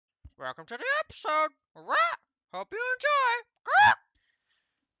Welcome to the episode. Hope you enjoy.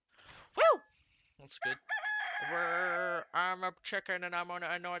 Woo! That's good. I'm a chicken and I'm gonna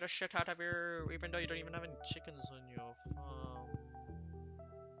annoy the shit out of you, even though you don't even have any chickens on your farm.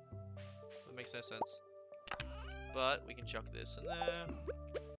 That makes no sense. But we can chuck this in there.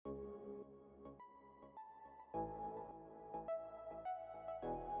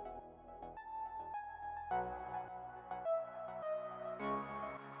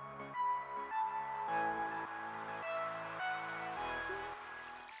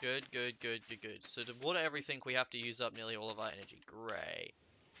 Good. So to water everything, we have to use up nearly all of our energy. Great.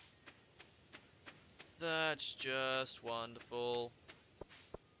 That's just wonderful.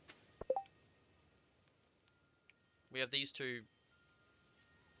 We have these two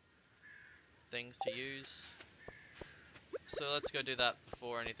things to use. So let's go do that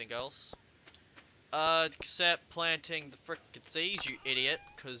before anything else. Except planting the frickin' seeds, you idiot,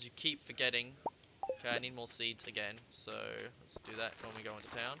 because you keep forgetting. Okay, I need more seeds again, so let's do that when we go into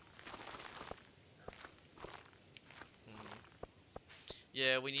town.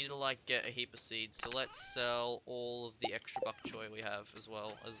 Yeah, we need to like get a heap of seeds, so let's sell all of the extra bok choy we have as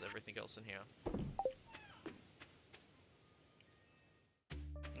well as everything else in here.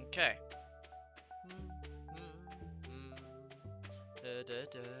 Okay.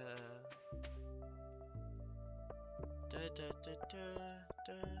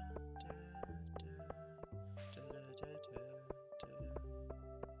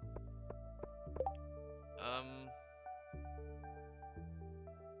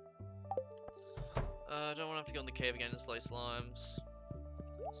 I don't want to have to go in the cave again and slay slimes.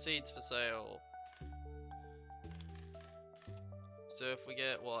 Seeds for sale. So if we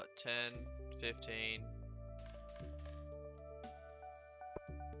get, what, 10, 15,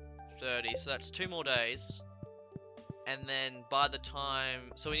 30, so that's 2 more days. And then by the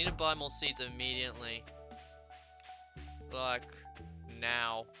time, so we need to buy more seeds immediately. Like,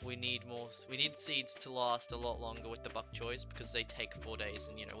 now, we need seeds to last a lot longer with the bok choys because they take 4 days,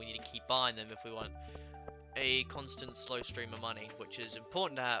 and you know, we need to keep buying them if we want a constant slow stream of money, which is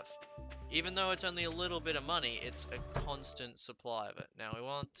important to have. Even though it's only a little bit of money, it's a constant supply of it. Now we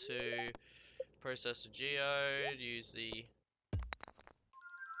want to process the geode, use the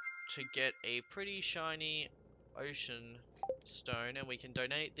to get a pretty shiny ocean stone, and we can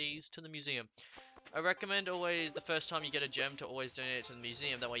donate these to the museum. I recommend always, the first time you get a gem, to always donate it to the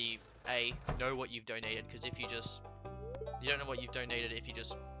museum. That way you, A, know what you've donated, because if you don't know what you've donated if you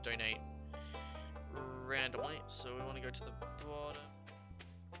just donate randomly. So we want to go to the bottom,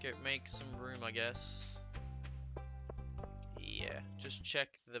 make some room, I guess. Yeah, just check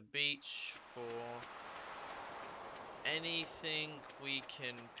the beach for anything we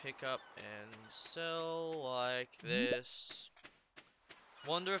can pick up and sell, like this.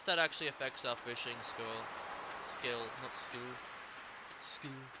 Wonder if that actually affects our fishing skill.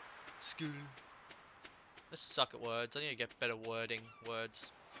 I suck at words. I need to get better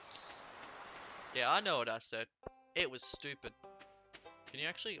words. Yeah, I know what I said. It was stupid. Can you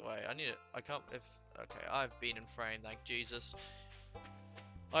actually wait? I can't. Okay, I've been in frame. Thank Jesus.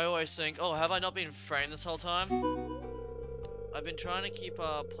 I always think, oh, have I not been in frame this whole time? I've been trying to keep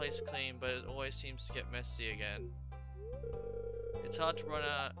our place clean, but it always seems to get messy again. It's hard to run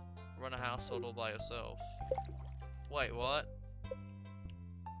a household all by yourself. Wait, what?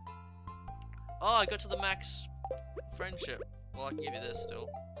 Oh, I got to the max friendship. Well, I can give you this still.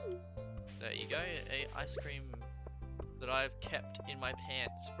 There you go, a ice cream that I've kept in my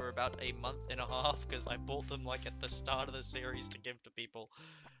pants for about a month and a half because I bought them like at the start of the series to give to people.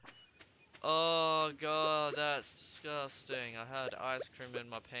 Oh god, that's disgusting. I had ice cream in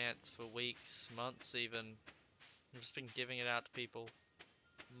my pants for weeks, months even. I've just been giving it out to people.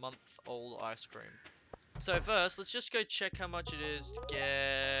 Month-old ice cream. So first, let's just go check how much it is to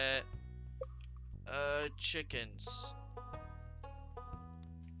get chickens.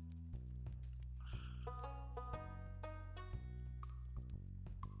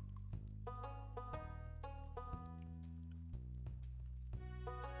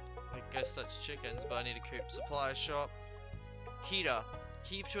 I guess that's chickens, but I need a coop. Supply shop. Heater.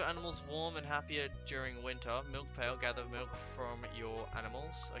 Keeps your animals warm and happier during winter. Milk pail. Gather milk from your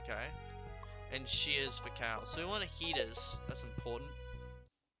animals. Okay. And shears for cows. So we want heaters. That's important.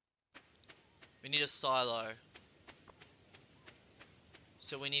 We need a silo.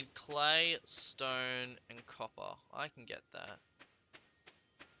 So we need clay, stone, and copper. I can get that.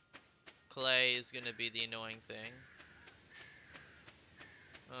 Clay is going to be the annoying thing.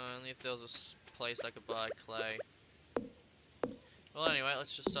 Only if there was a place I could buy clay. Well, anyway,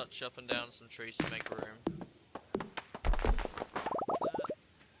 let's just start chopping down some trees to make room.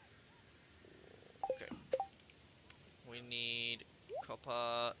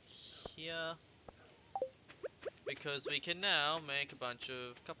 copper here. Because we can now make a bunch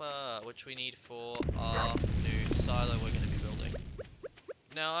of copper, which we need for our new silo we're going to be building.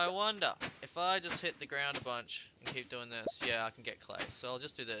 Now I wonder, if I just hit the ground a bunch and keep doing this, yeah, I can get clay. So I'll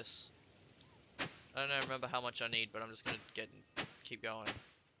just do this. I don't remember how much I need, but I'm just going to keep going.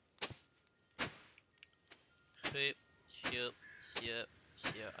 Here, here, here,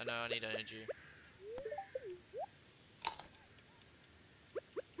 here. I know I need energy.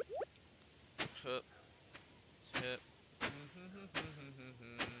 Hup, hup.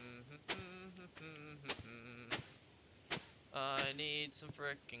 I need some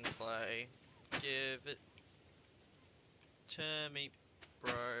frickin' clay. Give it to me,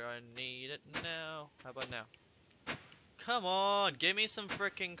 bro. I need it now. How about now? Come on, give me some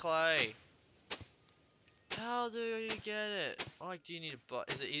frickin' clay. How do you get it? Like, do you need to buy?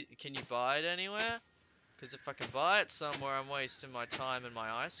 Can you buy it anywhere? Because if I can buy it somewhere, I'm wasting my time and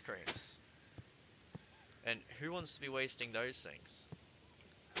my ice creams. And who wants to be wasting those things?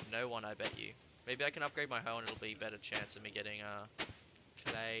 No one, I bet you. Maybe I can upgrade my hoe and it'll be a better chance of me getting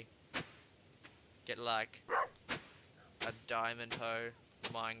clay. Get like a diamond hoe,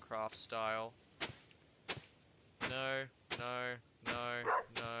 Minecraft style. No, no, no,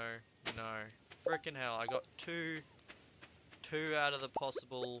 no, no. Frickin' hell, I got two out of the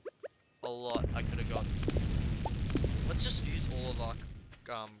possible a lot I could have got. Let's just use all of our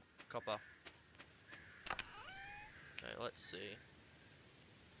copper. Okay, let's see.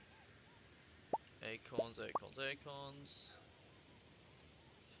 Acorns, acorns, acorns.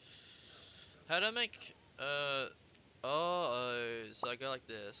 How do I make so I go like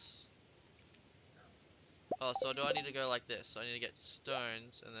this. Oh, so do I need to go like this? So I need to get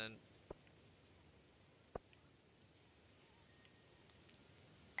stones and then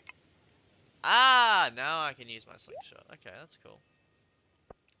now I can use my slingshot. Okay, that's cool.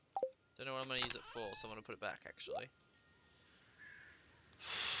 Don't know what I'm gonna use it for, so I'm gonna put it back actually.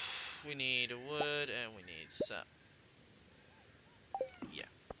 We need wood and we need sap. Yeah.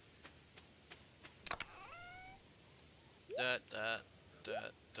 That,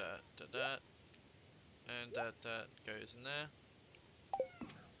 and that goes in there.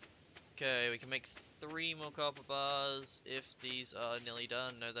 Okay, we can make 3 more copper bars if these are nearly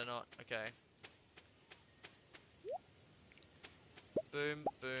done. No, they're not. Okay. Boom,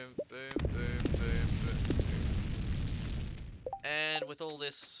 boom, boom, boom, boom, boom, boom. And with all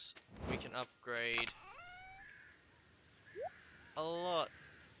this, we can upgrade a lot.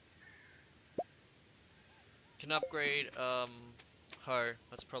 Can upgrade, hoe.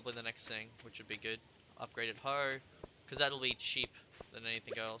 That's probably the next thing, which would be good. Upgraded hoe, because that'll be cheap than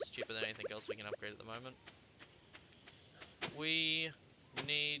anything else. Cheaper than anything else we can upgrade at the moment. We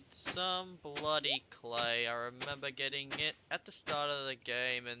need some bloody clay. I remember getting it at the start of the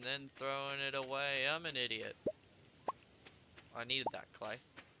game and then throwing it away. I'm an idiot. I needed that clay.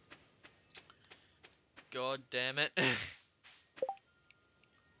 God damn it. I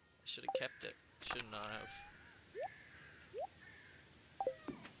should have kept it, shouldn't I have?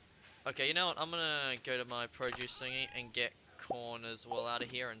 Okay, you know what? I'm gonna go to my produce thingy and get corn as well out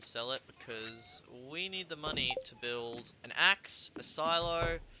of here and sell it because we need the money to build an axe, a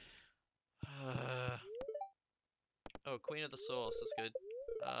silo. Oh, Queen of the Sauce, that's good.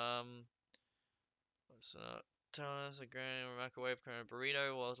 So, tell us a grain microwave kind of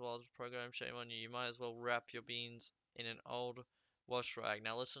burrito while program. Shame on you. You might as well wrap your beans in an old wash rag.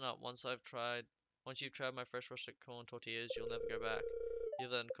 Now listen up. Once you've tried my fresh roasted corn tortillas, you'll never go back. You'll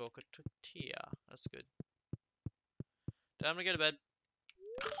then cook a tortilla. That's good. I'm gonna go to bed.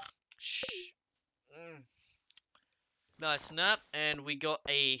 Shh. Nice nap, and we got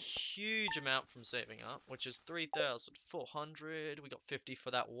a huge amount from saving up, which is 3,400. We got 50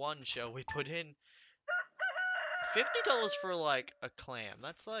 for that one shell we put in. $50 for like a clam.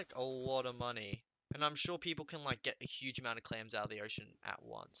 That's like a lot of money. And I'm sure people can like get a huge amount of clams out of the ocean at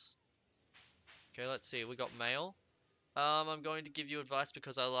once. Okay, let's see. We got mail. I'm going to give you advice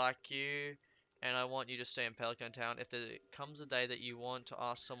because I like you and I want you to stay in Pelican Town. If there comes a day that you want to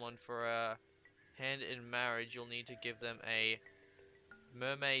ask someone for a hand in marriage, you'll need to give them a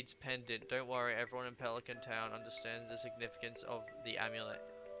mermaid's pendant. Don't worry, everyone in Pelican Town understands the significance of the amulet.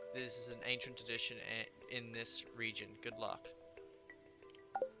 This is an ancient tradition in this region. Good luck.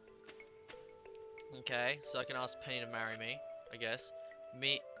 Okay, so I can ask Penny to marry me, I guess.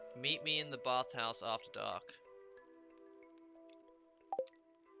 Meet me in the bathhouse after dark.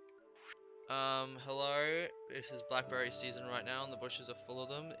 Hello. This is blackberry season right now, and the bushes are full of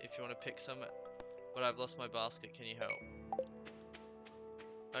them. If you want to pick some, but I've lost my basket. Can you help?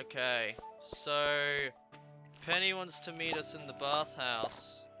 Okay, so Penny wants to meet us in the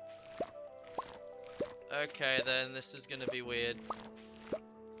bathhouse. Okay, then this is gonna be weird.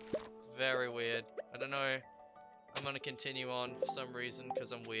 Very weird. I don't know. I'm gonna continue on for some reason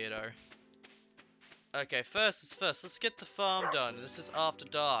because I'm weirdo. Okay, first is first. Let's get the farm done. This is after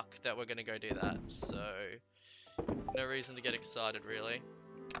dark that we're gonna go do that. So, no reason to get excited really.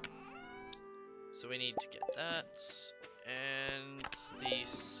 So we need to get that. And the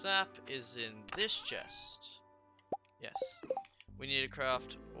sap is in this chest. Yes. We need to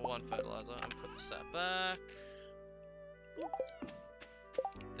craft one fertilizer and put the sap back.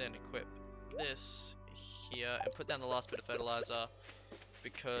 Then equip this here and put down the last bit of fertilizer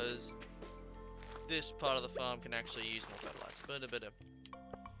because this part of the farm can actually use more fertilizer.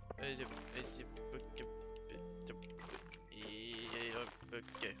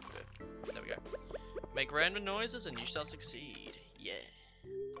 There we go. Make random noises and you shall succeed. Yeah.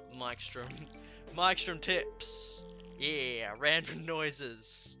 Mikestrem. Mikestrem tips. Yeah, random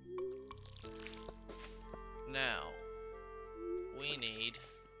noises. Now, we need...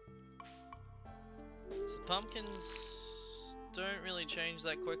 So pumpkins don't really change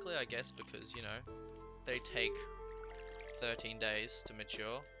that quickly, I guess, because, you know, they take 13 days to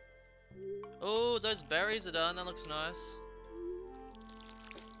mature. Oh, those berries are done. That looks nice.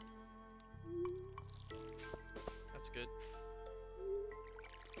 That's good.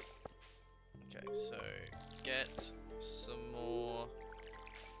 Okay, so get some more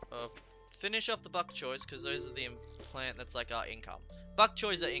of... Finish off the bok choys, because those are the plant that's like our income. Bok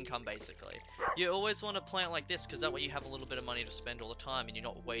choys are income, basically. You always want to plant like this, because that way you have a little bit of money to spend all the time, and you're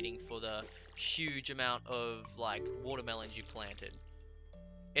not waiting for the huge amount of, like, watermelons you planted.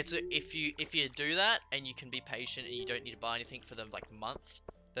 It's if you do that, and you can be patient, and you don't need to buy anything for the, like, month,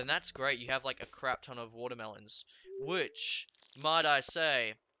 then that's great. You have, like, a crap ton of watermelons, which, might I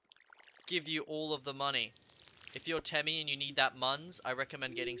say, give you all of the money. If you're Temmie and you need that muns, I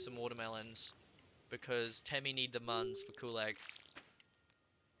recommend getting some watermelons, because Temmie need the muns for Cool Egg.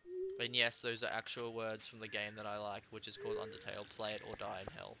 And yes, those are actual words from the game that I like, which is called Undertale. Play it or die in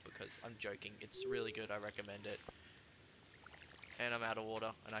hell, because I'm joking. It's really good, I recommend it. And I'm out of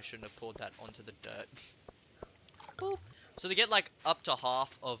water, and I shouldn't have poured that onto the dirt. Boop. So to get like up to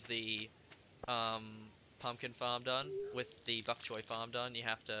half of the pumpkin farm done, with the bok choy farm done, you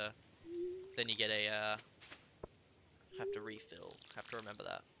have to, then you get a, have to refill. Have to remember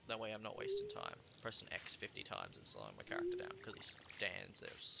that. That way I'm not wasting time. Pressing X 50 times and slowing my character down because he stands there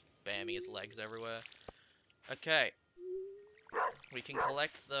spamming his legs everywhere. Okay. We can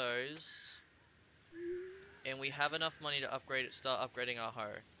collect those. And we have enough money to upgrade it, start upgrading our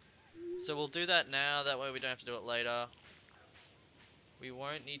hoe. So we'll do that now, that way we don't have to do it later. We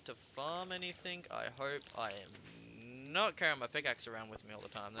won't need to farm anything. I hope. I am not carrying my pickaxe around with me all the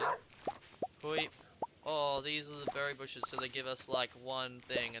time then. Hoi. Oh, these are the berry bushes, so they give us like one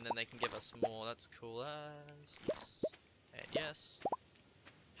thing and then they can give us more. That's cool as. Yes. And yes.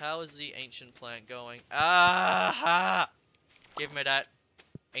 How is the ancient plant going? Ah! Give me that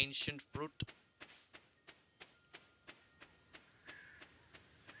ancient fruit.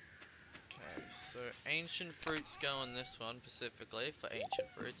 Okay, so ancient fruits go on this one specifically for ancient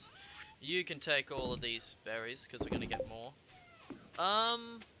fruits. You can take all of these berries because we're gonna get more.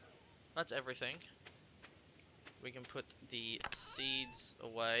 That's everything. We can put the seeds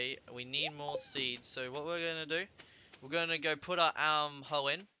away. We need more seeds, so what we're gonna do, we're gonna go put our hoe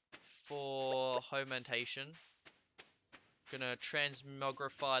in for hoementation. Gonna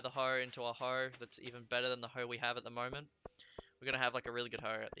transmogrify the hoe into a hoe that's even better than the hoe we have at the moment. We're gonna have like a really good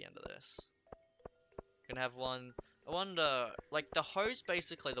hoe at the end of this. We're gonna have one. I wonder, like the hoe's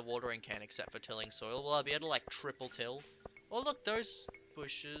basically the watering can except for tilling soil. Will I be able to like triple till? Oh look, those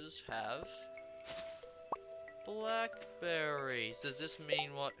bushes have blackberries. Does this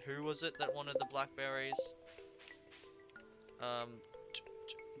mean what? Who was it that wanted the blackberries?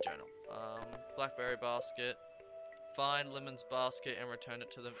 Journal. Blackberry basket. Find Lemon's basket and return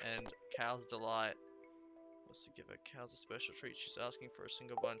it to them. And Cow's Delight was to give her cows a special treat. She's asking for a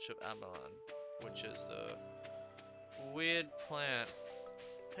single bunch of abalone, which is the weird plant.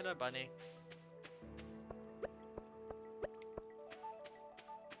 Hello, bunny.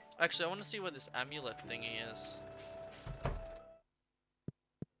 Actually, I want to see where this amulet thingy is.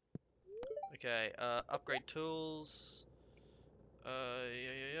 Okay, upgrade tools.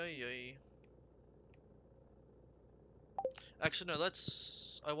 Actually, no,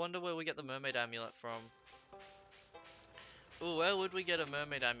 let's... I wonder where we get the mermaid amulet from. Ooh, where would we get a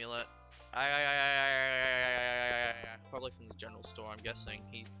mermaid amulet? Probably from the general store, I'm guessing.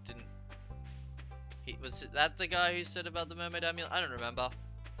 He didn't... Was that the guy who said about the mermaid amulet? I don't remember.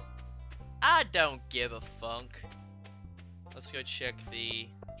 I don't give a funk. Let's go check the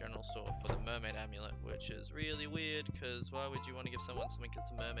general store for the mermaid amulet, which is really weird, because why would you want to give someone something that's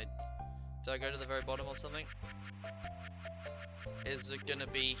a mermaid? Do I go to the very bottom or something? Is it gonna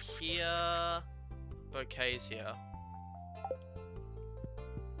be here? Bouquets here.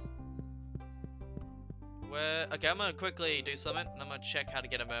 Where? Okay, I'm gonna quickly do something, and I'm gonna check how to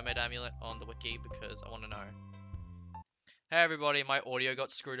get a mermaid amulet on the wiki, because I want to know. Hey everybody, my audio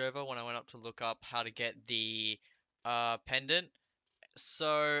got screwed over when I went up to look up how to get the pendant.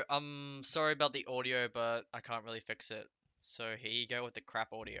 So, I'm sorry about the audio, but I can't really fix it. So here you go with the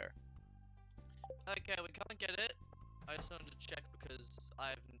crap audio. Okay, we can't get it. I just wanted to check because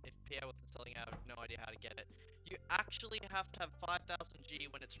if Pierre wasn't selling out, I have no idea how to get it. You actually have to have 5000 G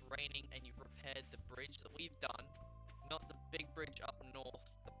when it's raining and you've repaired the bridge that we've done. Not the big bridge up north,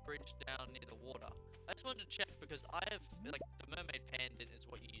 the bridge down near the water. I just wanted to check because I have, like, the mermaid pendant is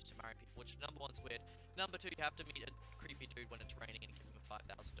what you use to marry people, which number one's weird. Number two, you have to meet a creepy dude when it's raining and give him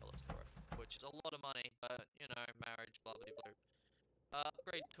 $5,000 for it, which is a lot of money, but, you know, marriage, blah blah blah.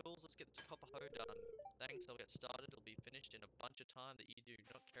 Upgrade tools, let's get this copper hoe done. Thanks, I'll get started, it'll be finished in a bunch of time that you do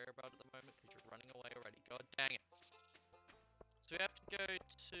not care about at the moment because you're running away already. God dang it. So we have to go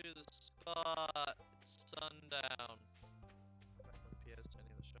to the spot, it's sundown. Pierre's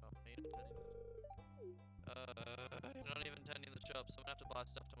tending the shop. You're not even tending the shop, so I'm gonna have to buy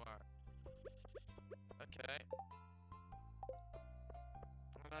stuff tomorrow. Okay.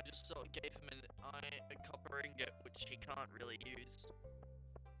 And I just sort of gave him a copper ingot, which he can't really use.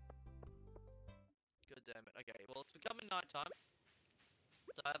 God damn it. Okay, well it's becoming nighttime.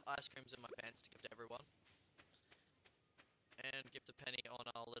 So I have ice creams in my pants to give to everyone. And give the penny on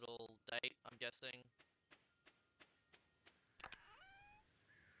our little date, I'm guessing.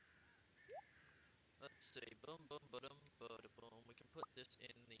 Let's see, boom, boom, ba-dum, ba-da-boom. We can put this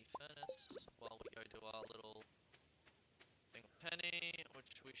in the furnace while we go to our little thing of penny,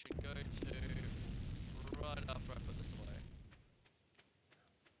 which we should go to right after I put this away.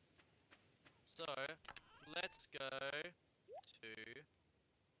 So, let's go to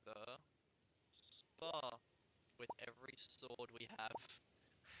the spa with every sword we have.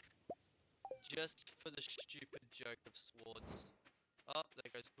 Just for the stupid joke of swords. Oh,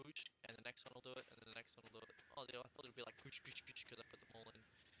 there goes Boosh, and the next one will do it, and then the next one will do it. Oh, I thought it would be like Boosh, Boosh, Boosh, because I put them all in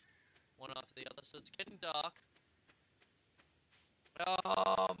one after the other. So it's getting dark.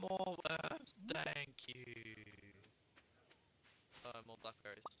 Oh, more worms, thank you. Oh, more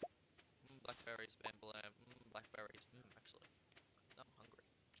blackberries. Blackberries, bam blam. Blackberries. Actually, I'm hungry.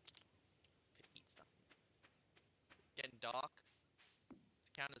 Could eat something. Getting dark. Does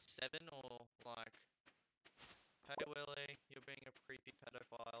it count as 7 or like? Hey Willie, you're being a creepy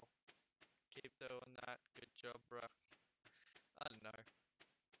pedophile. Keep doing that. Good job, bruh. I don't know.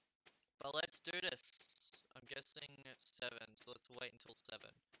 But let's do this. I'm guessing 7, so let's wait until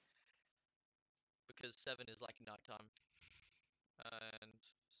 7. Because 7 is like nighttime. And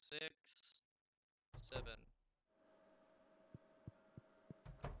 6, 7.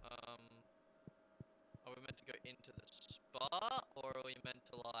 Are we meant to go into the spa? Or are we meant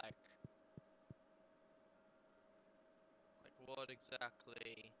to like what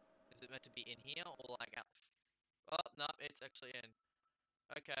exactly? Is it meant to be in here or like out? Oh, no, it's actually in.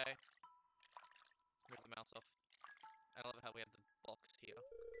 Okay. Let's move the mouse off. I love how we have the box here.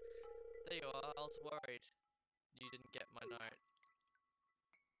 There you are, I was worried you didn't get my note.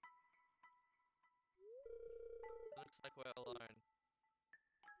 It looks like we're alone.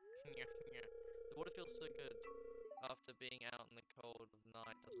 The water feels so good after being out in the cold of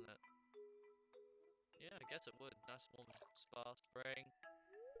night, doesn't it? Yeah, I guess it would. Nice warm spa spring.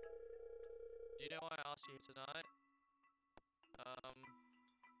 Do you know why I asked you tonight?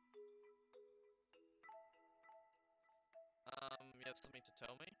 You have something to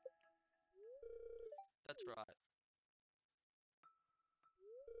tell me? That's right.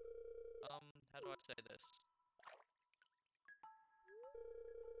 How do I say this?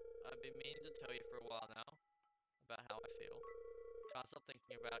 I've been meaning to tell you for a while now about how I feel. Can't stop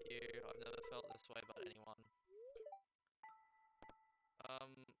thinking about you. I've never felt this way about anyone.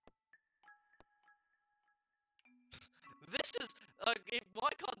 This is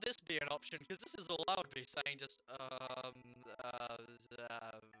why can't this be an option? Because this is all I would be saying. Just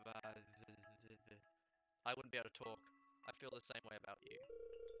I wouldn't be able to talk. I feel the same way about you.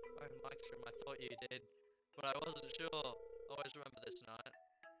 Oh, Mikestrem, I thought you did, but I wasn't sure. Always remember this night.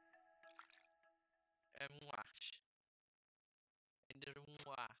 Mwash. And the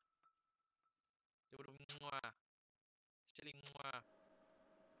mwah. The mwah. Silly mwah.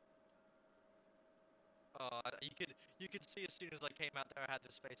 You could see as soon as I came out there, I had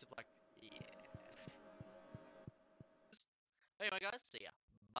this face of like, yeah. Anyway, guys, see ya.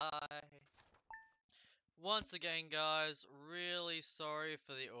 Bye. Once again, guys, really sorry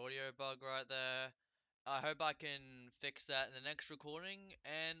for the audio bug right there. I hope I can fix that in the next recording,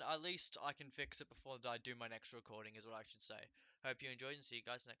 and at least I can fix it before I do my next recording, is what I should say. Hope you enjoyed, and see you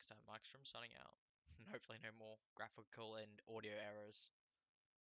guys next time. Mikestrem signing out. And hopefully no more graphical and audio errors.